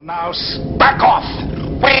Now back off!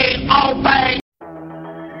 We obey!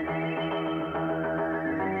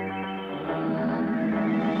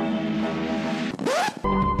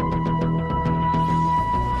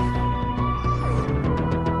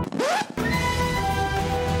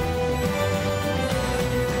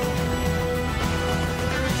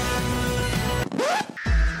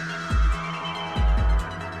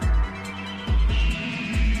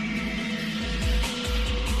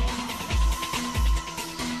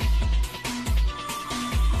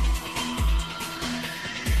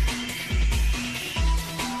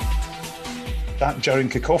 That jarring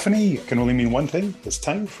cacophony can only mean one thing. It's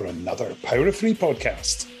time for another Power of Three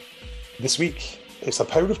podcast. This week, it's a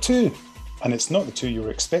Power of Two, and it's not the two you were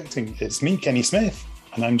expecting. It's me, Kenny Smith,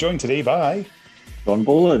 and I'm joined today by... John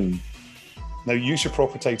Boland. Now use your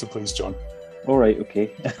proper title, please, John. All right,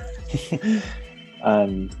 okay.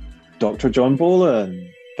 And Dr. John Boland.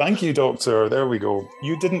 Thank you, Doctor. There we go.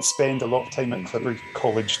 You didn't spend a lot of time at Clibber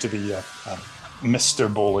College to be a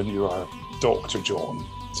Mr. Boland. You are Dr. John.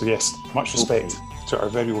 So yes, much respect to our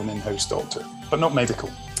very own in-house doctor, but not medical.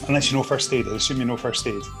 Unless you know first aid. I assume you know first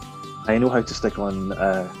aid. I know how to stick on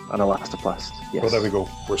an elastoplast, yes. Well, there we go.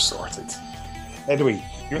 We're sorted. Anyway,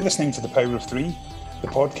 you're listening to The Power of Three, the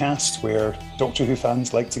podcast where Doctor Who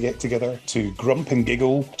fans like to get together to grump and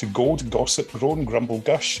giggle, to goad, gossip, groan, grumble,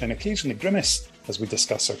 gush, and occasionally grimace as we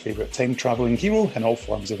discuss our favourite time-travelling hero in all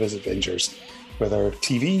forms of his adventures, whether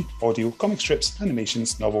TV, audio, comic strips,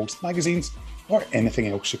 animations, novels, magazines, or anything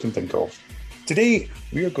else you can think of. Today,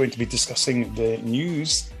 we are going to be discussing the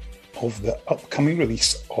news of the upcoming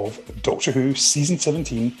release of Doctor Who Season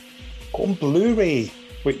 17 on Blu-ray,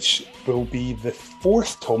 which will be the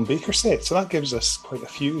fourth Tom Baker set. So that gives us quite a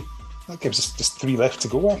few. That gives us just 3 left to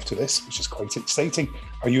go after this, which is quite exciting.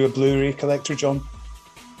 Are you a Blu-ray collector, John?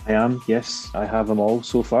 I am, yes. I have them all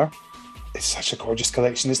so far. It's such a gorgeous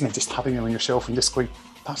collection, isn't it? Just having them on your shelf and just going,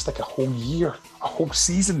 that's like a whole year, a whole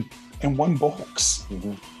season in one box.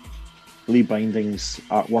 Mm-hmm. Lee Binding's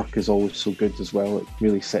artwork is always so good as well. It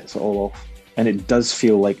really sets it all off. And it does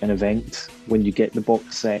feel like an event when you get the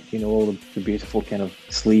box set, you know, all the beautiful kind of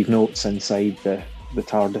sleeve notes inside the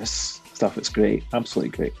TARDIS stuff. It's great.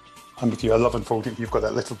 Absolutely great. I'm with you. I love unfolding. You've got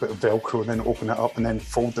that little bit of Velcro and then open it up and then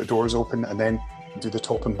fold the doors open and then do the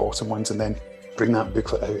top and bottom ones and then bring that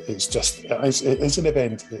booklet out. It's just, it is an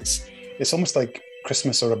event. It's almost like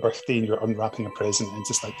Christmas or a birthday and you're unwrapping a present and it's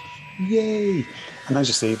just like, yay! And as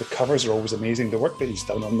you say, the covers are always amazing. The work that he's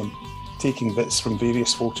done on them, taking bits from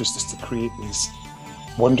various photos just to create these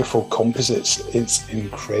wonderful composites, it's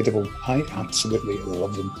incredible. I absolutely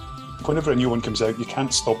love them. Whenever a new one comes out, you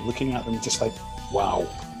can't stop looking at them. It's just like, wow.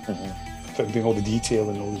 Mm-hmm. Finding all the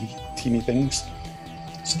detail and all the teeny things.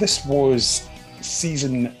 So this was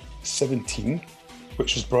season 17,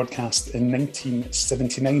 which was broadcast in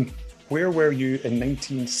 1979. Where were you in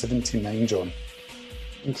 1979, John?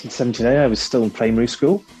 1979, I was still in primary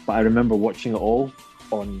school, but I remember watching it all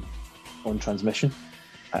on transmission,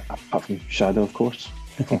 apart from Shadow, of course,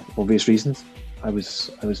 for obvious reasons. I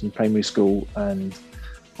was in primary school, and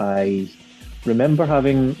I remember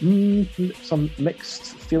having some mixed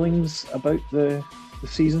feelings about the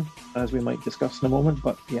season, as we might discuss in a moment,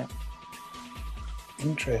 but yeah.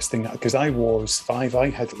 Interesting, because I was 5. I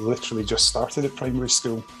had literally just started at primary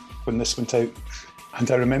school when this went out,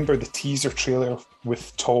 and I remember the teaser trailer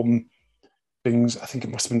with Tom being, I think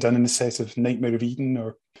it must have been done in the set of Nightmare of Eden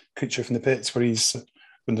or Creature from the Pits, where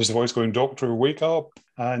when there's a voice going, "Doctor, wake up,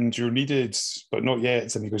 and you're needed, but not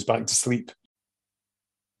yet," and he goes back to sleep.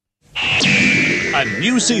 A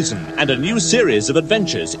new season and a new series of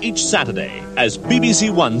adventures each Saturday as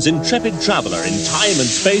BBC One's intrepid traveller in time and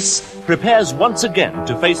space prepares once again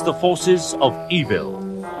to face the forces of evil.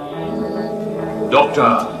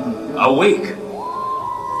 Doctor, awake!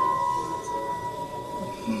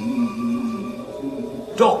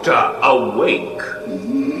 Doctor, awake!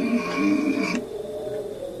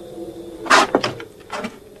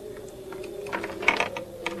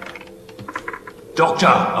 Doctor,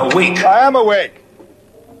 awake! I am awake!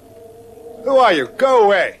 Who are you? Go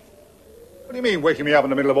away! What do you mean, waking me up in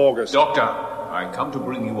the middle of August? Doctor, I come to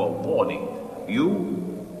bring you a warning. You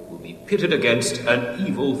will be pitted against an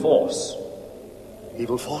evil force.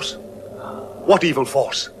 Evil force? What evil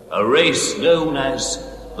force? A race known as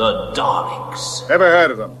the Daleks. Never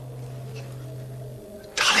heard of them.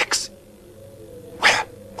 Daleks? Where?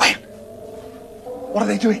 When? What are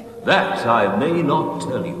they doing? That I may not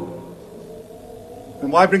tell you.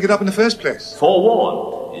 Then why bring it up in the first place?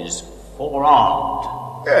 Forewarned is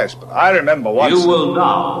forearmed. Yes, but I remember once... You will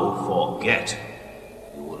now forget.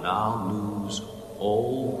 You will now lose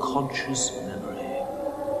all conscious memory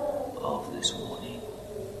of this warning.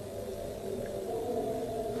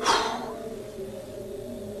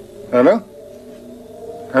 Hello?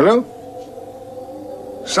 Hello?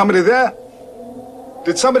 Somebody there?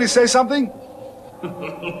 Did somebody say something?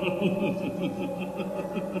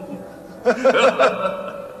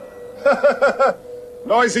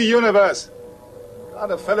 Noisy universe.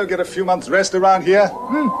 Can't a fellow get a few months' rest around here?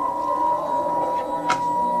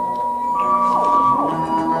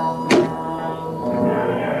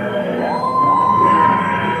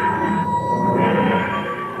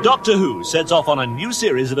 Doctor Who sets off on a new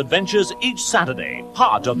series of adventures each Saturday,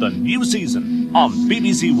 part of the new season on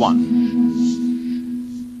BBC One.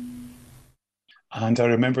 And I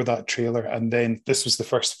remember that trailer, and then this was the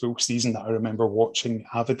first full season that I remember watching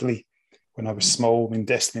avidly when I was small. I mean,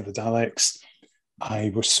 Destiny of the Daleks,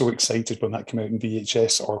 I was so excited when that came out in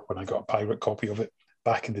VHS, or when I got a pirate copy of it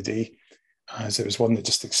back in the day, as it was one that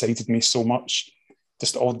just excited me so much.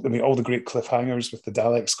 Just all the great cliffhangers with the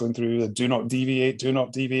Daleks going through the do not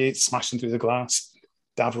deviate, smashing through the glass,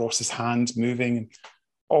 Davros's hand moving, and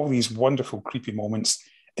all these wonderful, creepy moments.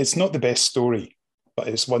 It's not the best story, but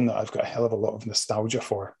it's one that I've got a hell of a lot of nostalgia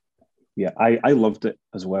for. Yeah, I loved it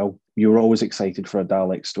as well. You were always excited for a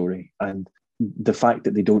Dalek story, and the fact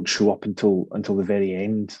that they don't show up until the very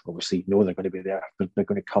end. Obviously, you know they're going to be there, they're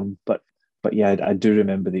going to come. But yeah, I do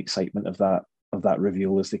remember the excitement of that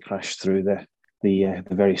reveal as they crash through the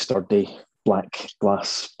very sturdy black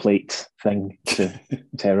glass plate thing to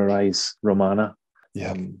terrorize Romana.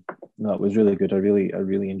 Yeah, no, it was really good. I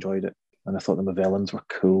really enjoyed it, and I thought the Movellans were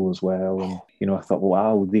cool as well. And I thought,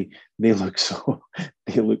 wow, they look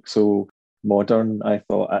so modern. I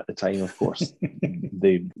thought at the time, of course,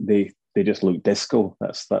 they just looked disco.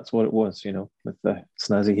 That's what it was, with the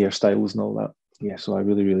snazzy hairstyles and all that. Yeah, so I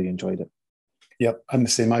really enjoyed it. Yep, I'm the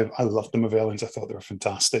same. I loved the Movellans. I thought they were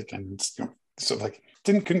fantastic, and sort of like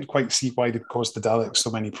couldn't quite see why they caused the Daleks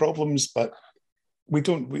so many problems, but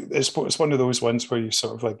it's one of those ones where you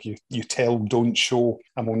sort of like you tell, don't show,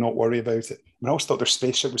 and will not worry about it. I also thought their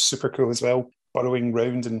spaceship was super cool as well, burrowing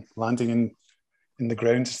round and landing in the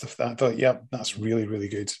ground and stuff. I thought, yeah, that's really, really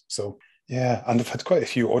good. So yeah, and I've had quite a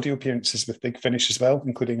few audio appearances with Big Finish as well,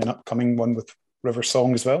 including an upcoming one with River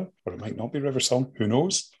Song as well, or it might not be River Song, who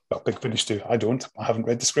knows? But Big Finish too. I haven't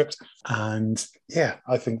read the script. And yeah,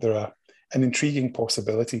 I think they're an intriguing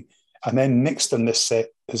possibility. And then next on this set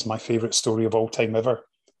is my favourite story of all time ever,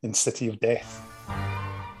 in City of Death.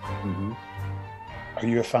 Mm-hmm. Are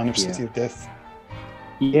you a fan of City of Death?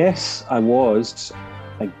 Yes, I was.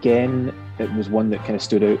 Again, it was one that kind of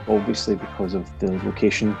stood out, obviously, because of the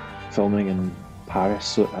location filming in Paris,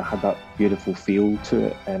 so it had that beautiful feel to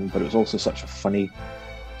it, but it was also such a funny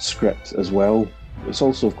script as well. It's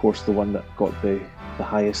also, of course, the one that got the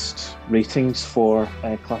highest ratings for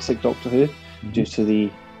classic Doctor Who, due to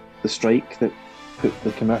the strike that put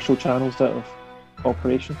the commercial channels out of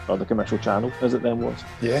operation, or the commercial channel as it then was.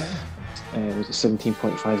 Yeah. Was it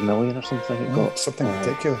 17.5 million or something it got? Something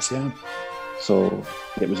ridiculous, yeah. So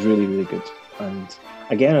it was really, really good. And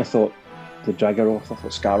again, I thought the Dragaroth, I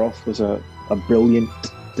thought Scaroth was a brilliant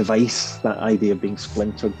device, that idea of being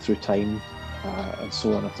splintered through time and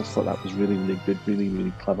so on. I just thought that was really, really good, really,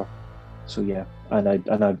 really clever. So yeah, and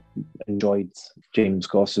I enjoyed James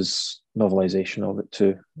Goss's novelisation of it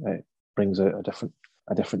too. It brings out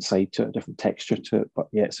a different side to it, a different texture to it. But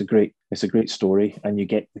yeah, it's a great story, and you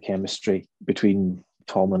get the chemistry between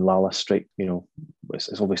Tom and Lala straight.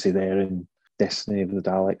 It's obviously there in Destiny of the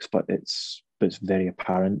Daleks, but it's very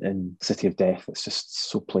apparent in City of Death. It's just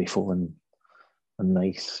so playful and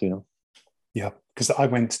nice, Yeah, because I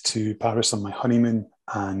went to Paris on my honeymoon,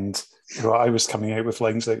 and I was coming out with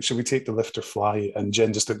lines like, "Should we take the lift or fly?" And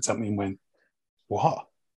Jen just looked at me and went, "What?"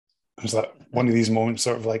 It was like one of these moments,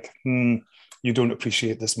 sort of like, you don't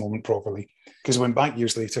appreciate this moment properly. Because I went back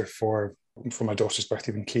years later for my daughter's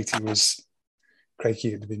birthday when Katie was, crikey,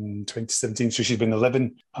 it had been 2017, so she'd been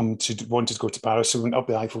 11, and she wanted to go to Paris, so we went up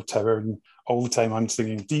the Eiffel Tower, and all the time I'm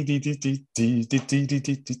singing dee dee dee dee dee dee dee dee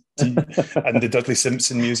dee dee and the Dudley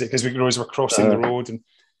Simpson music as we were crossing the road. And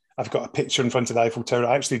I've got a picture in front of the Eiffel Tower.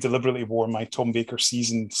 I actually deliberately wore my Tom Baker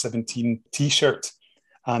season 17 t-shirt,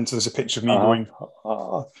 and so there's a picture of me going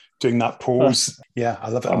doing that pose. Yeah, I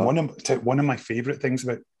love it. And one of my favourite things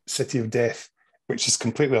about City of Death, which is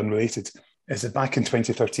completely unrelated, is that back in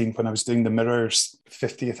 2013, when I was doing the Mirror's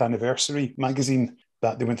 50th anniversary magazine,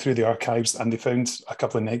 that they went through the archives and they found a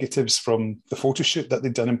couple of negatives from the photo shoot that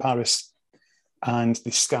they'd done in Paris, and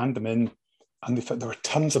they scanned them in, and they found there were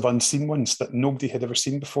tons of unseen ones that nobody had ever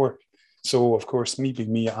seen before. So, of course, me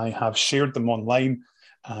being me, I have shared them online,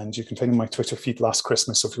 and you can find them on my Twitter feed last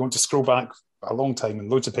Christmas. So if you want to scroll back a long time and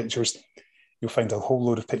loads of pictures, you'll find a whole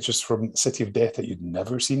load of pictures from City of Death that you'd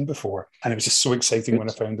never seen before. And it was just so exciting when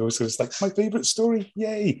I found those, because it's like, my favourite story,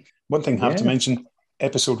 yay. One thing I have to mention,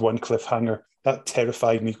 episode 1 cliffhanger, that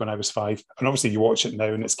terrified me when I was 5. And obviously you watch it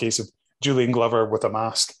now and it's a case of Julian Glover with a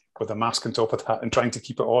mask on top of that and trying to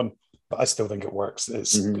keep it on. But I still think it works.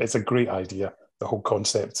 It's a great idea, the whole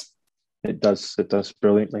concept. It does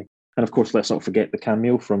brilliantly. And of course, let's not forget the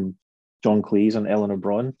cameo from John Cleese and Eleanor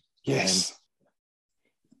Braun. Yes.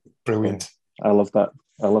 Brilliant. I love that.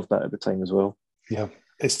 I loved that at the time as well. Yeah.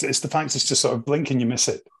 It's the fact it's just sort of blink and you miss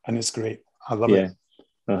it. And it's great. I love it.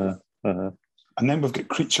 And then we've got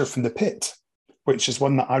Creature from the Pit, which is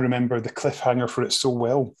one that I remember the cliffhanger for it so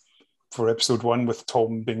well, for episode 1 with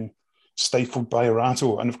Tom being stifled by a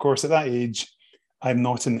rattle. And of course, at that age, I'm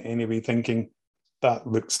not in any way thinking that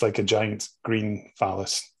looks like a giant green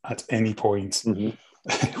phallus at any point,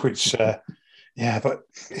 which, but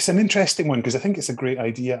it's an interesting one because I think it's a great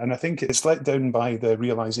idea. And I think it's let down by the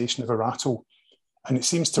realization of a rattle. And it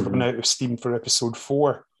seems to run out of steam for episode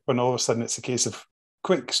 4, when all of a sudden it's a case of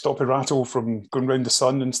quick, stop a rattle from going around the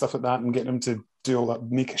sun and stuff like that and getting him to do all that,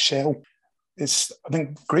 make a shell. It's, I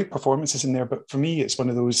think, great performances in there, but for me, it's one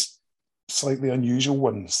of those slightly unusual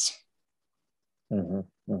ones.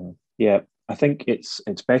 Yeah, I think it's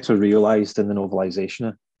better realised in the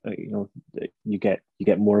novelisation. You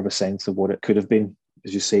get more of a sense of what it could have been.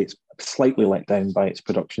 As you say, it's slightly let down by its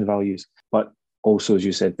production values, but also, as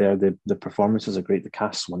you said there, the performances are great. The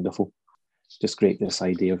cast's wonderful. It's just great, this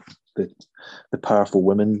idea of the powerful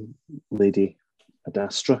woman, Lady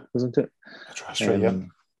Adastra, isn't it? Adastra, yeah.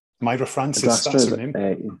 Myra Francis, Adastra, that's her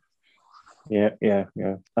name. Yeah.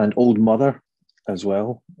 And Old Mother as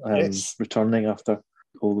well, yes. Returning after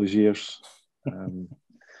all those years.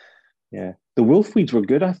 The Wolfweeds were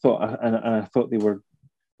good, I thought, and I thought they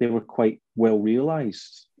were quite well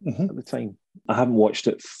realised at the time. I haven't watched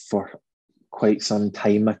it for quite some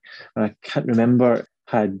time, and I can't remember,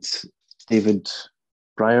 had David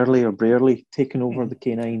Brierley taken over the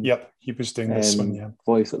K9? Yep, he was doing this one,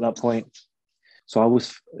 voice at that point. So I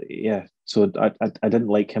was, so I didn't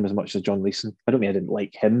like him as much as John Leeson. I don't mean I didn't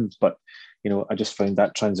like him, but I just found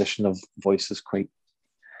that transition of voices quite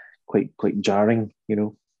jarring.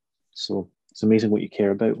 So it's amazing what you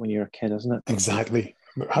care about when you're a kid, isn't it? Exactly.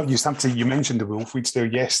 You mentioned the Wolfweeds there.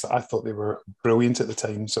 Yes, I thought they were brilliant at the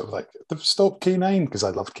time. Sort of like, they've stopped K9, because I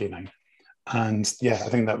loved K9. And I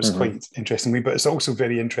think that was quite interesting. But it's also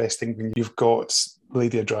very interesting when you've got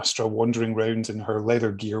Lady Adastra wandering around in her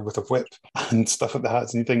leather gear with a whip and stuff like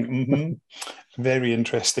that. And you think, very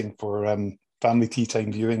interesting for family tea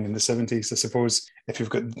time viewing in the 70s. I suppose if you've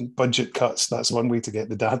got budget cuts, that's one way to get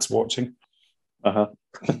the dads watching. I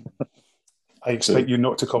expect you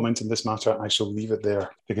not to comment on this matter. I shall leave it there,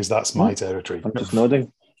 because that's my territory. I'm just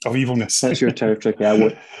nodding. Of evilness. That's your territory. I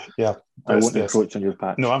won't encroach on your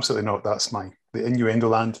patch. No, absolutely not. That's the innuendo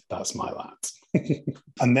land. That's my land.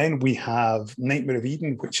 And then we have Nightmare of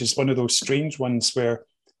Eden, which is one of those strange ones where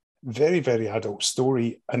very, very adult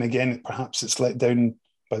story. And again, perhaps it's let down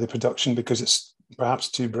by the production because it's perhaps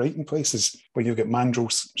too bright in places, where you've got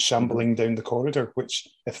mandrels shambling down the corridor, which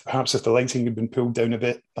if the lighting had been pulled down a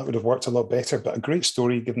bit, that would have worked a lot better. But a great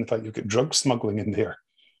story, given the fact you've got drug smuggling in there.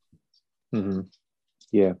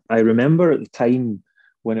 Yeah, I remember at the time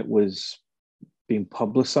when it was being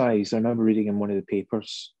publicised, I remember reading in one of the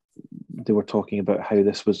papers, they were talking about how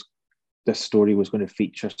this story was going to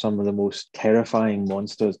feature some of the most terrifying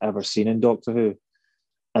monsters ever seen in Doctor Who.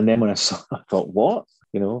 And then when I saw it, I thought, what?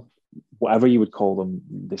 Whatever you would call them,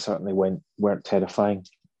 they certainly weren't terrifying.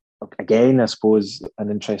 Again, I suppose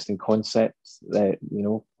an interesting concept that,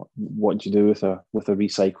 what do you do with a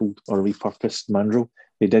recycled or repurposed mandrel?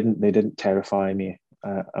 They didn't terrify me.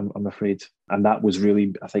 I'm afraid, and that was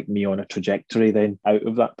really, I think, me on a trajectory then out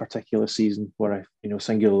of that particular season where I,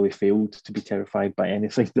 singularly failed to be terrified by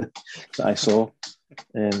anything that I saw,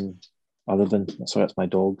 other than that's my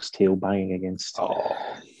dog's tail banging against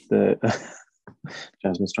the.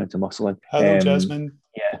 Jasmine's trying to muscle in. Hello, Jasmine.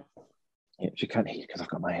 Yeah, she can't hear because I've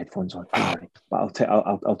got my headphones on. But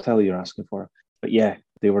I'll tell you you're asking for her. But yeah,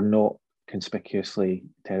 they were not conspicuously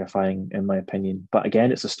terrifying in my opinion, but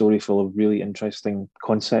again, it's a story full of really interesting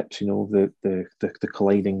concepts, the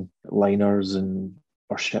colliding liners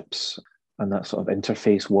or ships and that sort of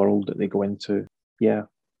interface world that they go into. That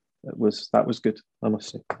was good, I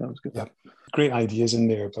must say. That was good. Great ideas in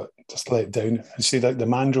there, but just let down. And see, like the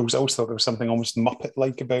mandrels, I always thought there was something almost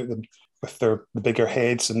Muppet-like about them, with the bigger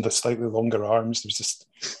heads and the slightly longer arms.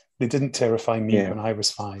 They didn't terrify me when I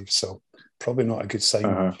was 5, so probably not a good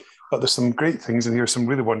sign. But there's some great things in here, some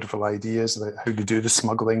really wonderful ideas about how to do the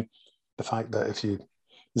smuggling. The fact that if you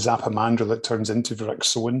zap a mandrel, it turns into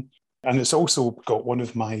Vraxoin. And it's also got one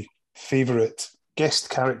of my favourite guest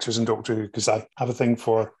characters in Doctor Who, because I have a thing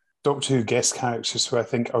for Doctor Who guest characters who I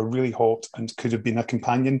think are really hot and could have been a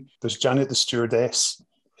companion. There's Janet the Stewardess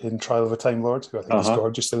in Trial of a Time Lord, who I think is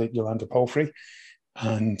gorgeous, the late Yolanda Palfrey.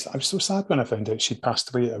 And I was so sad when I found out she'd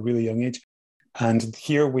passed away at a really young age. And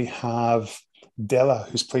here we have Della,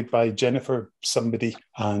 who's played by Jennifer somebody,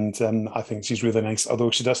 and I think she's really nice, although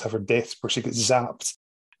she does have her death where she gets zapped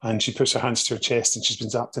and she puts her hands to her chest and she's been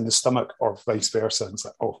zapped in the stomach, or vice versa. And it's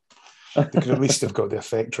like, oh, they could at least have got the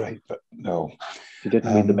effect right, but no. You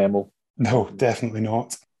didn't read the memo. No, definitely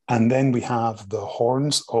not. And then we have the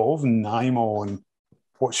Horns of Nimon.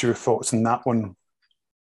 What's your thoughts on that one?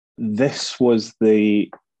 This was the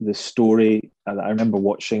story that I remember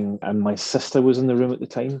watching, and my sister was in the room at the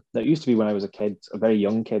time. That used to be when I was a kid, a very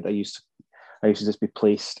young kid. I used to just be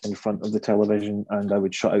placed in front of the television, and I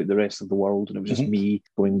would shut out the rest of the world, and it was just me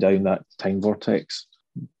going down that time vortex.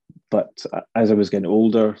 But as I was getting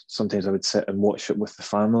older, sometimes I would sit and watch it with the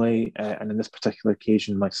family, and in this particular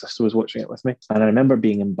occasion, my sister was watching it with me. And I remember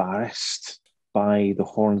being embarrassed by the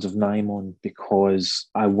Horns of Nimon because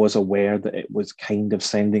I was aware that it was kind of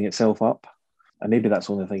sending itself up. And maybe that's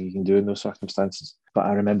the only thing you can do in those circumstances. But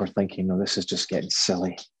I remember thinking, no, this is just getting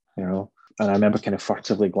silly, you know? And I remember kind of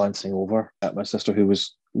furtively glancing over at my sister, who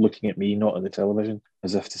was looking at me, not at the television,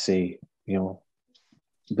 as if to say, you know,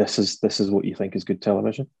 this is what you think is good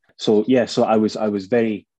television. So yeah, so I was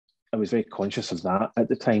very conscious of that at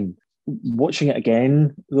the time. Watching it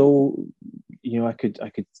again, though, you know, I could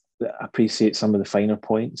appreciate some of the finer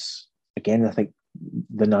points. Again, I think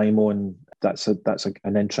the Nimon, that's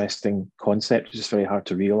an interesting concept. It's just very hard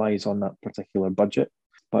to realise on that particular budget.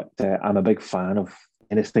 But I'm a big fan of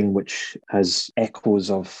anything which has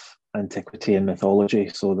echoes of antiquity and mythology.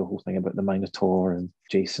 So the whole thing about the Minotaur and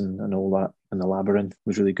Jason and all that, and the Labyrinth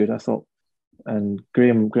was really good, I thought. And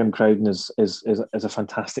Graham Crowden is a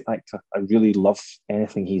fantastic actor. I really love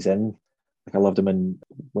anything he's in. Like I loved him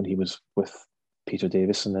when he was with Peter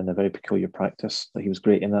Davison in A Very Peculiar Practice. He was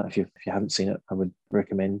great in that. If you haven't seen it, I would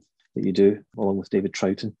recommend that you do, along with David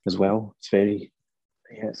Troughton as well.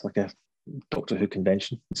 It's like a Doctor Who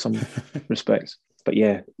convention in some respects. But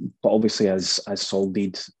obviously as Saul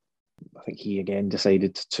did, I think he again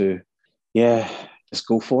decided to, just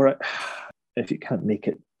go for it. If you can't make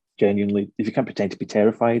it genuinely, if you can't pretend to be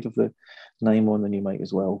terrified of the Nimon, then you might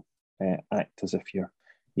as well act as if you're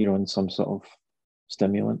on some sort of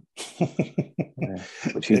stimulant,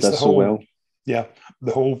 which he does so well. Yeah,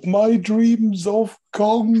 the whole "my dreams of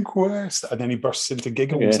conquest," and then he bursts into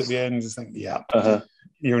giggles at the end. It's like,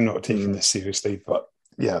 you're not taking this seriously. But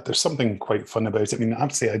yeah, there's something quite fun about it. I mean,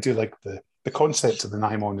 I'd say I do like the concept of the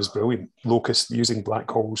Nimon is brilliant. Locust using black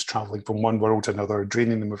holes, traveling from one world to another,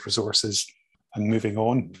 draining them of resources and moving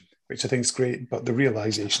on, which I think is great. But the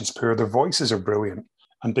realization's poor. Their voices are brilliant,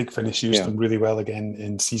 and Big Finish used them really well again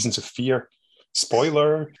in Seasons of Fear.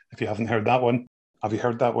 Spoiler, if you haven't heard that one. Have you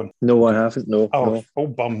heard that one? No, I haven't. No. Oh,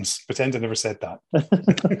 bums. Pretend I never said that.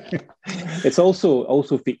 It's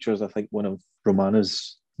also features, I think, one of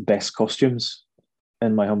Romana's best costumes,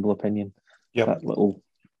 in my humble opinion. Yep. That little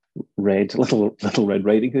Red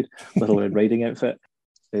Riding Hood, Little Red Riding outfit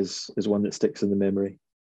is one that sticks in the memory.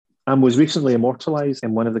 And was recently immortalised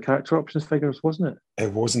in one of the character options figures, wasn't it?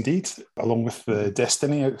 It was indeed, along with the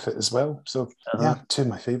Destiny outfit as well. So, two of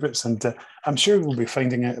my favourites. And I'm sure we'll be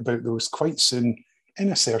finding out about those quite soon in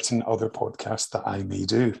a certain other podcast that I may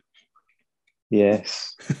do.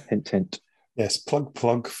 Yes, hint, hint. Yes,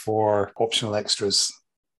 plug for optional extras.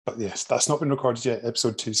 But yes, that's not been recorded yet.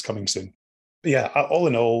 Episode 2 is coming soon. But yeah, all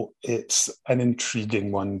in all, it's an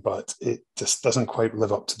intriguing one, but it just doesn't quite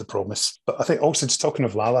live up to the promise. But I think also, just talking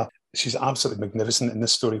of Lalla, she's absolutely magnificent in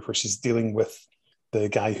this story where she's dealing with the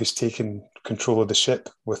guy who's taken control of the ship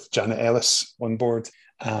with Janet Ellis on board.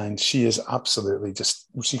 And she is absolutely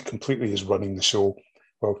she completely is running the show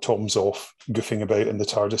while Tom's off goofing about in the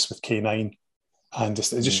TARDIS with K9. And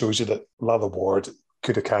it just shows you that Lalla Ward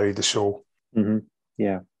could have carried the show. Mm-hmm.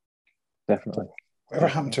 Yeah, definitely. Whatever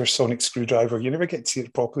happened to her sonic screwdriver? You never get to see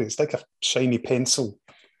it properly. It's like a shiny pencil,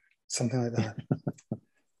 something like that.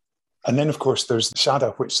 And then, of course, there's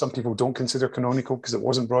Shada, which some people don't consider canonical because it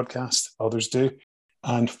wasn't broadcast. Others do.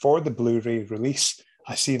 And for the Blu-ray release,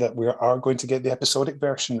 I see that we are going to get the episodic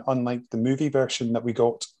version, unlike the movie version that we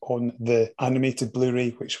got on the animated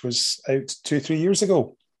Blu-ray, which was out 2-3 years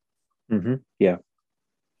ago. Mm-hmm. Yeah.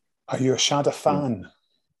 Are you a Shada fan?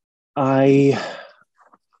 I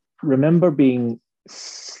remember being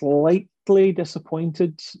slightly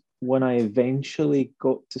disappointed when I eventually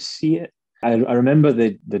got to see it. I remember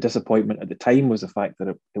the disappointment at the time was the fact that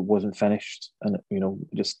it wasn't finished and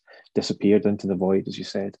it just disappeared into the void, as you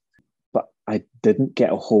said. but I didn't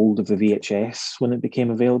get a hold of the VHS when it became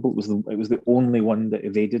available. It was the only one that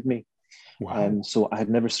evaded me. Wow. So I had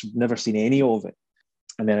never seen any of it.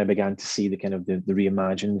 And then I began to see the kind of the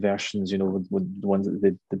reimagined versions, with the ones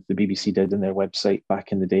that the BBC did on their website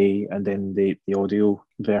back in the day, and then the audio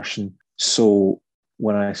version. So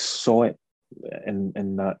when I saw it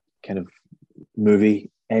in that kind of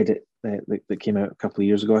movie edit that came out a couple of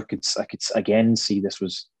years ago, I could again see this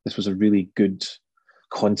was a really good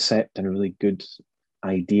concept and a really good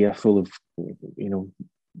idea, full of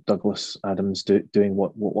Douglas Adams doing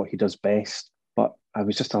what he does best. But I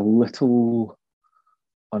was just a little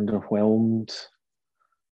underwhelmed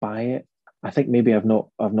by it. I think maybe I've not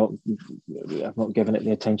given it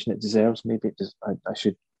the attention it deserves. Maybe I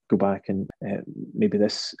should go back and maybe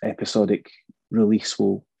this episodic release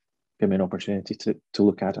will give me an opportunity to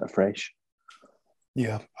look at it afresh.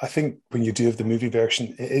 Yeah, I think when you do have the movie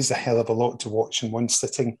version, it is a hell of a lot to watch in one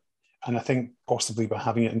sitting. And I think possibly by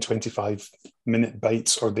having it in 25-minute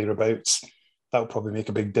bites or thereabouts, that'll probably make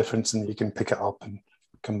a big difference, and you can pick it up and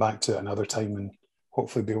come back to it another time and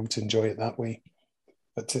hopefully be able to enjoy it that way.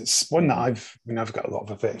 But it's one that I've got a lot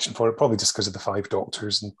of affection for it, probably just because of the 5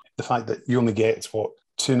 Doctors and the fact that you only get,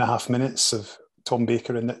 2.5 minutes of Tom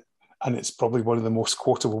Baker in it, and it's probably one of the most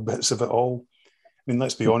quotable bits of it all. I mean,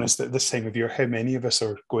 let's be honest, at this time of year, how many of us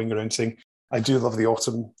are going around saying, I do love the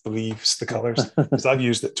autumn, the leaves, the colours, because I've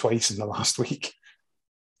used it twice in the last week.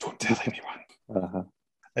 Don't tell anyone. Uh-huh.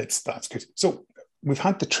 That's good. So we've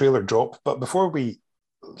had the trailer drop, but before we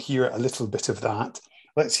hear a little bit of that,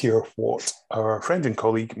 let's hear what our friend and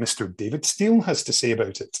colleague, Mr. David Steele, has to say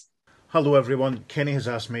about it. Hello everyone, Kenny has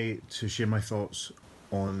asked me to share my thoughts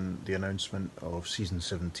on the announcement of Season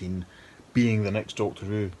 17 being the next Doctor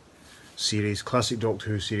Who series, classic Doctor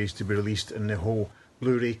Who series, to be released in the whole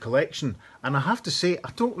Blu-ray collection. And I have to say,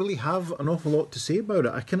 I don't really have an awful lot to say about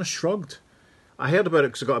it. I kind of shrugged. I heard about it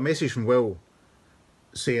because I got a message from Will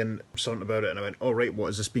saying something about it, and I went, oh right, what,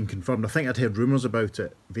 has this been confirmed? I think I'd heard rumours about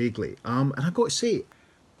it vaguely, and I got to say,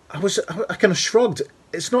 I kind of shrugged.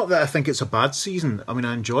 It's not that I think it's a bad season. I mean,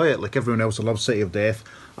 I enjoy it like everyone else. I love City of Death.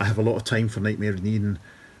 I have a lot of time for Nightmare in Eden,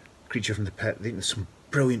 Creature from the Pit. I think there's some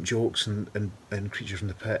brilliant jokes in Creature from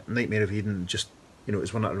the Pit. Nightmare of Eden, just,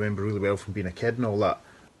 it's one that I remember really well from being a kid and all that.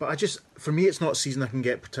 But for me, it's not a season I can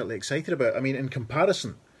get particularly excited about. I mean, in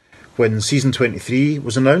comparison, when Season 23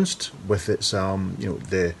 was announced with its,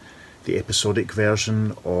 the episodic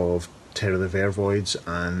version of Terror of the Vervoids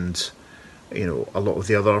and, a lot of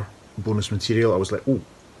the other bonus material, I was like, oh.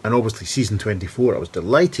 And obviously Season 24, I was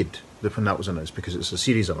delighted when that was announced, because it's a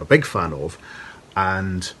series I'm a big fan of,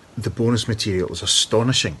 and the bonus material is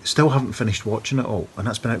astonishing. Still haven't finished watching it all, and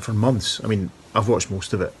that's been out for months. I mean, I've watched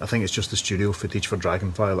most of it. I think it's just the studio footage for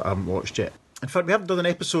Dragonfly that I haven't watched yet. In fact, we haven't done an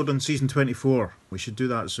episode on Season 24. We should do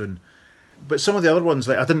that soon. But some of the other ones,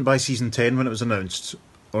 like I didn't buy Season 10 when it was announced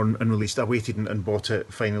and released. I waited and bought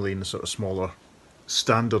it finally in the sort of smaller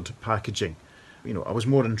standard packaging. I was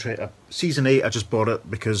more interested. Season 8, I just bought it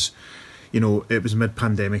because, it was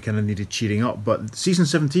mid-pandemic and I needed cheering up. But Season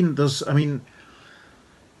 17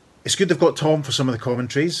 it's good they've got Tom for some of the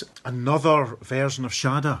commentaries. Another version of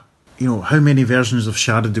Shada. How many versions of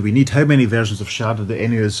Shada do we need? How many versions of Shada do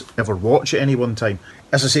any of us ever watch at any one time?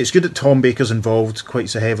 As I say, it's good that Tom Baker's involved quite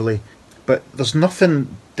so heavily, but there's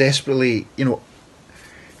nothing desperately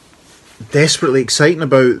exciting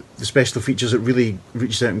about the special features that really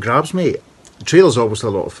reaches out and grabs me. The trailer's obviously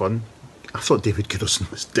a lot of fun. I thought David Gooderson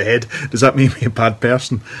was dead. Does that make me a bad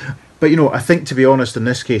person? But, I think, to be honest, in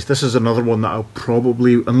this case, this is another one that I'll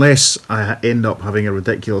probably, unless I end up having a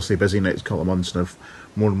ridiculously busy next couple of months and have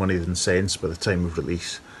more money than sense by the time of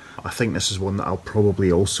release, I think this is one that I'll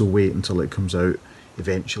probably also wait until it comes out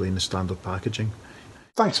eventually in the standard packaging.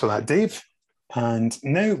 Thanks for that, Dave. And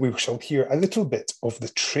now we shall hear a little bit of the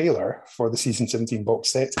trailer for the Season 17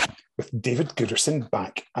 box set with David Gooderson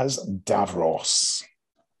back as Davros.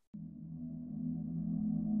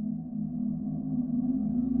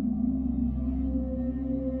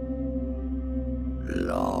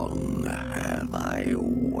 Long have I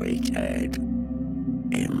waited,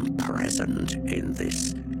 imprisoned in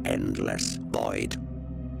this endless void,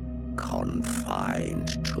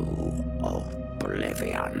 confined to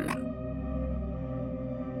oblivion.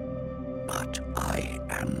 But I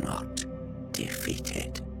am not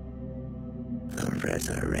defeated. The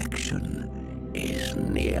resurrection is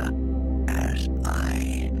near, as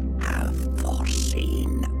I have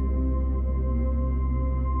foreseen.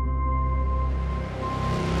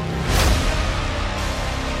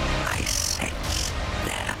 I sense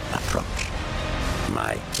their approach.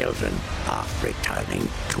 My children are returning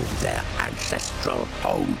to their ancestral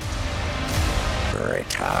home.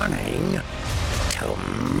 returning to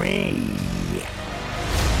me.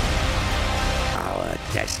 Our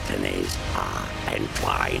destinies are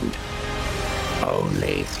entwined.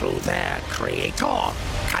 Only through their creator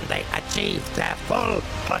can they achieve their full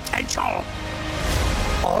potential.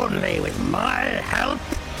 Only with my help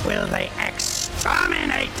will they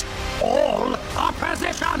exterminate all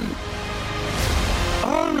opposition.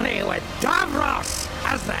 Only with Davros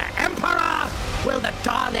as their emperor will the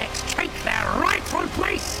Daleks take their rightful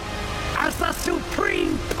place as the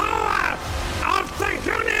supreme power of the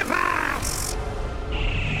universe!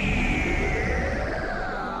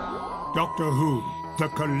 Doctor Who, The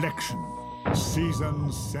Collection,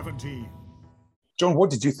 Season 17. John, what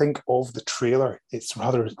did you think of the trailer? It's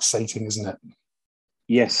rather exciting, isn't it?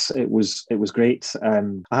 Yes, it was great. I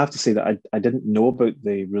have to say that I didn't know about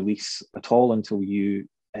the release at all until you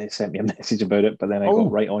sent me a message about it, but then I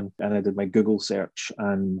got right on and I did my Google search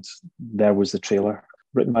and there was the trailer,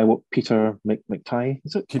 written by Peter McTighe,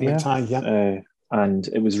 is it? Peter McTighe, yeah. And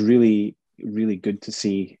it was really, really good to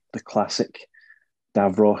see the classic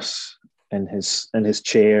Davros in his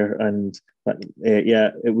chair, and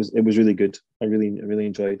it was really good. I really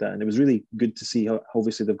enjoyed that, and it was really good to see how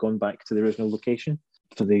obviously they've gone back to the original location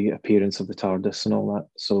for the appearance of the TARDIS and all that.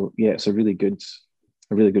 So yeah, it's a really good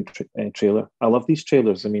trailer. I love these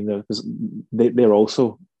trailers. I mean, they're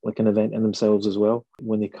also like an event in themselves as well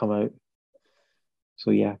when they come out.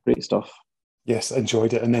 So yeah, great stuff. Yes, I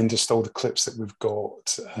enjoyed it. And then just all the clips that we've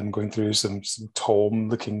got, going through some Tom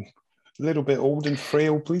looking a little bit old and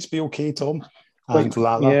frail. Please be okay, Tom. And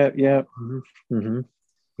Lala. Yeah.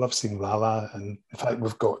 Love seeing Lala. And in fact,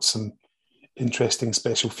 we've got some interesting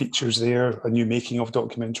special features there, a new making of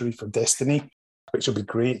documentary for Destiny, which will be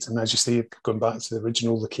great. And as you say, going back to the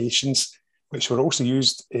original locations, which were also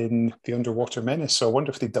used in The Underwater Menace. So I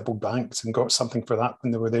wonder if they double banked and got something for that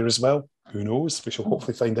when they were there as well. Who knows? We shall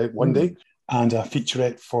hopefully find out one day. And a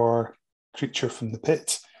featurette for Creature from the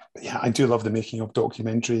Pit. But yeah, I do love the making of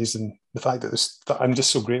documentaries, and the fact that I'm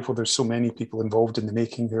just so grateful there's so many people involved in the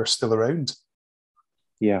making who are still around.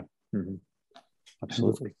 Yeah.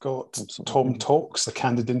 Absolutely. We've got Tom Talks, a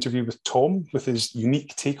candid interview with Tom with his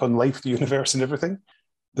unique take on life, the universe and everything.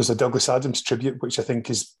 There's a Douglas Adams tribute, which I think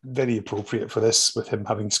is very appropriate for this, with him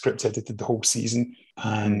having script edited the whole season.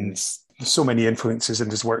 And there's so many influences in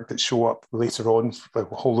his work that show up later on,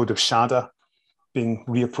 like a whole load of Shada being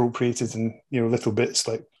reappropriated in, little bits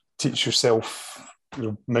like teach yourself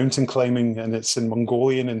mountain climbing, and it's in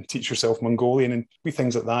Mongolian, and teach yourself Mongolian, and wee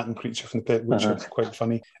things like that in Creature from the Pit, which are quite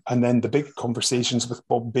funny. And then the big conversations with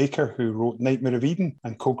Bob Baker, who wrote Nightmare of Eden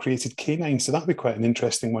and co-created K9. So that'll be quite an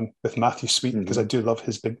interesting one with Matthew Sweet, because I do love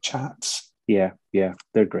his big chats. Yeah,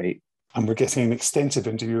 they're great. And we're getting an extensive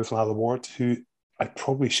interview with Lalla Ward, who I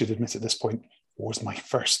probably should admit at this point was my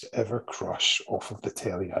first ever crush off of the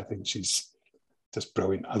telly. I think she's just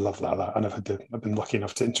brilliant. I love Lalla, and I've been lucky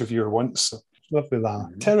enough to interview her once. So lovely Lalla.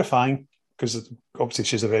 Terrifying, because obviously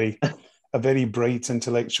she's a very bright,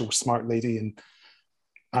 intellectual, smart lady, and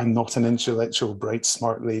I'm not an intellectual, bright,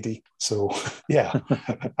 smart lady. So yeah.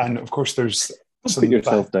 And of course there's put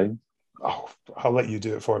yourself down. Oh, I'll let you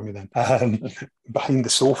do it for me then. Behind the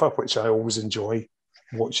Sofa, which I always enjoy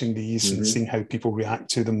watching these and seeing how people react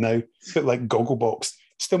to them now. A bit like Gogglebox.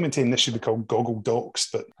 Still maintain this should be called Goggle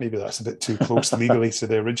Docs, but maybe that's a bit too close legally to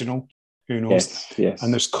the original. Who knows? Yes.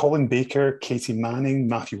 And there's Colin Baker, Katie Manning,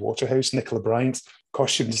 Matthew Waterhouse, Nicola Bryant,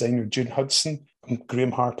 costume designer June Hudson,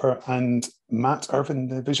 Graham Harper, and Matt Irvin,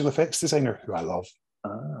 the visual effects designer, who I love.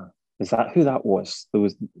 Is that who that was?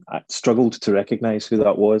 I struggled to recognise who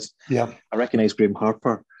that was. Yeah. I recognised Graham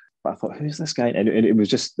Harper, but I thought, who's this guy? And it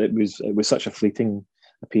was such a fleeting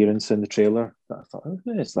appearance in the trailer that I thought,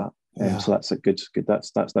 who is that? Yeah. So that's a good.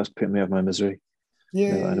 That's putting me out of my misery.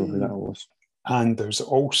 Yeah, I know who that was. And there's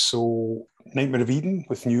also Nightmare of Eden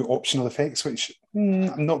with new optional effects, which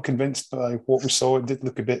I'm not convinced by what we saw. It did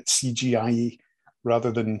look a bit CGI-y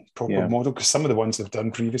rather than proper model, because some of the ones they've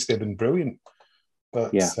done previously have been brilliant,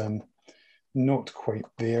 but not quite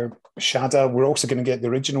there. Shada, we're also going to get the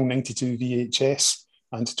original 92 VHS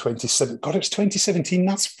and 27. God, it's 2017.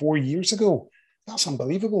 That's 4 years ago. That's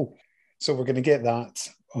unbelievable. So we're going to get that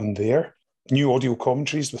on there. New audio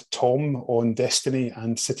commentaries with Tom on Destiny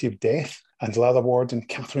and City of Death, and Lalla Ward and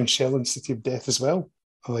Catherine Shell in City of Death as well.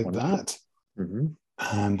 I like that.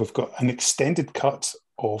 And we've got an extended cut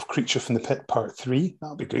of Creature from the Pit Part 3.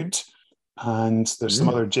 That'll be good. And there's some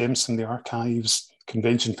other gems from the archives,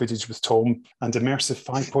 convention footage with Tom, and immersive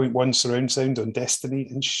 5.1 surround sound on Destiny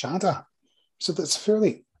and Shada. So that's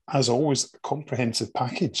fairly, as always, a comprehensive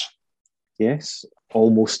package. Yes,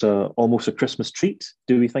 almost a Christmas treat.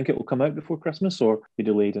 Do we think it will come out before Christmas, or be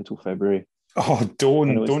delayed until February? Oh,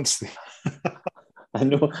 don't say. I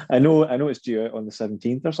know it's due out on the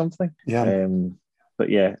 17th or something. Yeah. But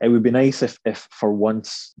yeah, it would be nice if for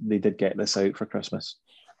once they did get this out for Christmas.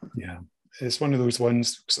 Yeah. It's one of those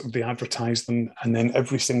ones, sort of they advertise them, and then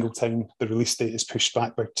every single time the release date is pushed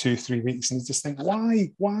back by 2-3 weeks, and you just think,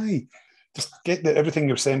 why? Just get everything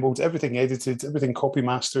assembled, everything edited, everything copy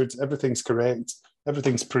mastered, everything's correct,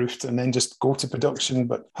 everything's proofed, and then just go to production.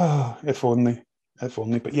 But if only.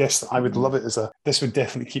 But yes, I would love it this would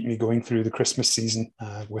definitely keep me going through the Christmas season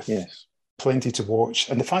with plenty to watch.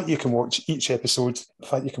 And the fact you can watch each episode, the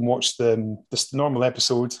fact you can watch the normal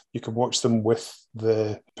episode, you can watch them with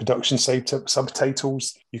the production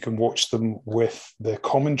subtitles, you can watch them with the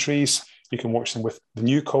commentaries, you can watch them with the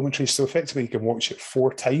new commentaries. So effectively, you can watch it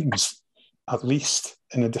 4 times at least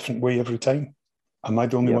in a different way every time. Am I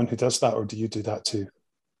the only one who does that, or do you do that too?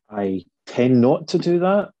 I tend not to do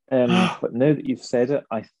that. But now that you've said it,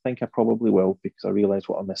 I think I probably will, because I realise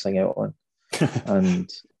what I'm missing out on.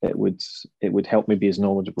 And it would help me be as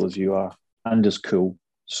knowledgeable as you are and as cool.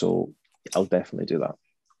 So I'll definitely do that.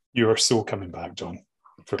 You are so coming back, John,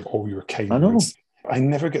 for all your kind words. I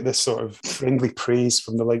never get this sort of friendly praise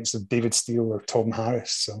from the likes of David Steele or Tom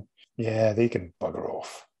Harris. So yeah, they can bugger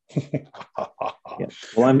off. Yeah.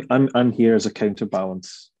 Well, I'm here as a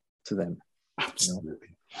counterbalance to them.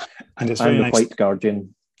 Absolutely. And it's I'm very the nice. white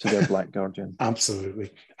guardian to their black guardian.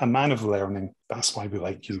 Absolutely. A man of learning. That's why we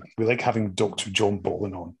like you. We like having Dr. John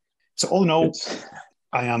Bolin on. So all in all,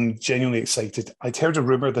 I am genuinely excited. I'd heard a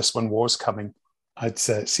rumour this one was coming. I'd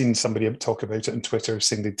seen somebody talk about it on Twitter,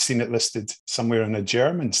 saying they'd seen it listed somewhere on a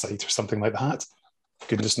German site or something like that.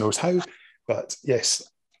 Goodness knows how. But yes,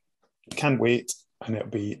 can't wait. And it'll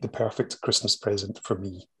be the perfect Christmas present for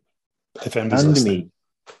me. If anybody's listening. Me.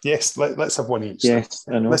 Yes, let's have one each. Yes,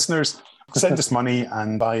 I know. Listeners, send us money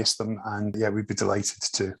and buy us them. And yeah, we'd be delighted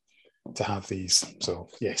to have these. So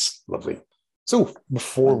yes, lovely. So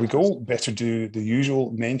before we go, better do the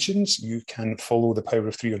usual mentions. You can follow the Power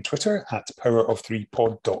of Three on Twitter at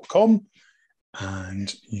powerof3pod.com.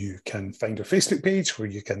 And you can find our Facebook page where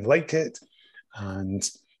you can like it. And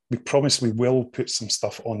we promise we will put some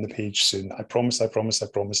stuff on the page soon. I promise.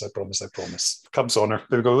 Cubs honour.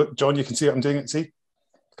 There we go. Look, John, you can see what I'm doing it. See?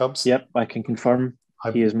 Cubs. Yep, I can confirm.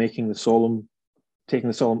 He is taking the solemn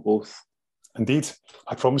oath. Indeed.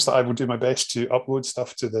 I promise that I will do my best to upload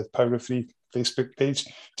stuff to the Power of Three Facebook page,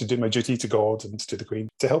 to do my duty to God and to the Queen,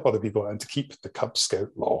 to help other people and to keep the Cub Scout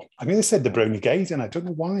law. I mean, they said the Brownie Guide, and I don't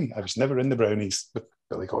know why. I was never in the Brownies with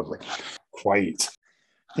Billy Godley. Quite.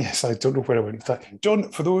 Yes, I don't know where I went with that. John,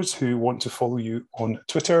 for those who want to follow you on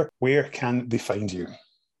Twitter, where can they find you?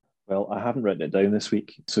 Well, I haven't written it down this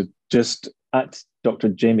week, so just at Dr.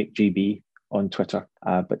 J McGB on Twitter,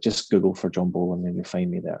 but just Google for John Bolin and you'll find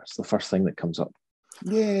me there. It's the first thing that comes up.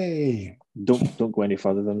 Yay! Don't go any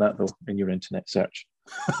further than that, though, in your internet search.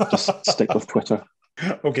 Just stick with Twitter.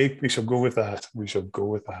 Okay, we shall go with that.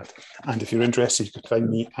 And if you're interested, you can find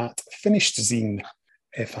me at Finished Zine,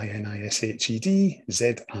 FINISHED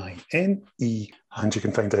ZINE. And you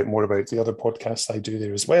can find out more about the other podcasts I do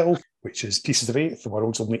there as well, which is Pieces of Eight, the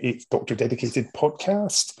world's only 8th Doctor dedicated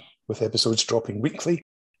podcast, with episodes dropping weekly.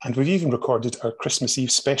 And we've even recorded our Christmas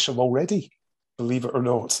Eve special already, believe it or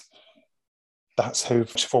not. That's how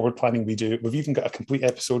much forward planning we do. We've even got a complete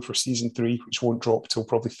episode for season 3, which won't drop till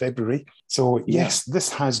probably February. So yes,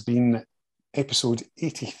 this has been episode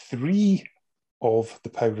 83 of The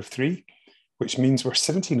Power of Three, which means we're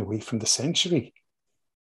 17 away from the century.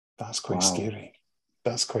 That's quite scary.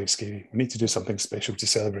 We need to do something special to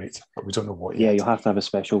celebrate, but we don't know what yet. Yeah, you'll have to have a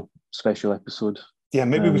special episode. Yeah,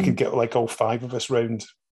 maybe we could get like all 5 of us round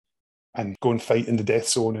and go and fight in the death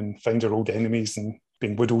zone and find our old enemies and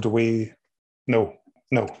being whittled away. No.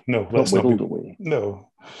 Let's not whittled away.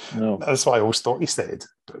 No. That's what I always thought he said,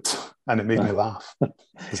 and it made me laugh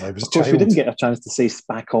because I was. Of course, we didn't get a chance to say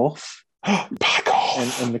 "back off." Back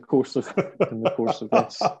off in the course of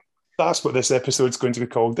this. That's what this episode's going to be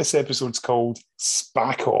called. This episode's called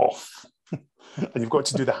 "Spack Off," and you've got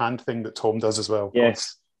to do the hand thing that Tom does as well.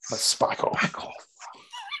 Yes, let's spack off. Back off.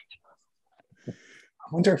 I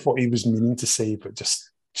wonder if what he was meaning to say, but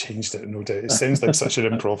just changed it, no doubt. It sounds like such an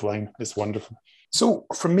improv line. It's wonderful. So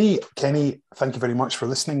from me, Kenny, thank you very much for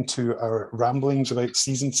listening to our ramblings about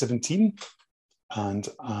season 17. And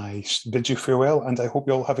I bid you farewell, and I hope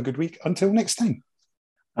you all have a good week. Until next time.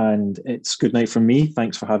 And it's good night from me.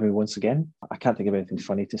 Thanks for having me once again. I can't think of anything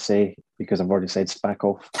funny to say because I've already said spack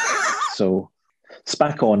off. So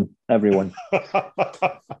spack on, everyone.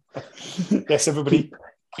 Yes, everybody.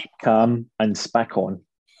 Keep calm and spack on.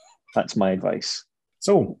 That's my advice.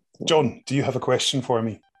 So, John, do you have a question for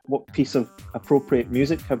me? what piece of appropriate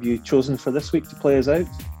music have you chosen for this week to play us out?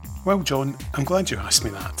 Well, John, I'm glad you asked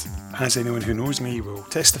me that. As anyone who knows me will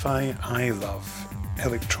testify, I love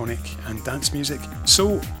electronic and dance music,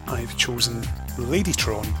 so I've chosen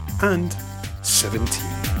Ladytron and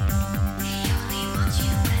 17.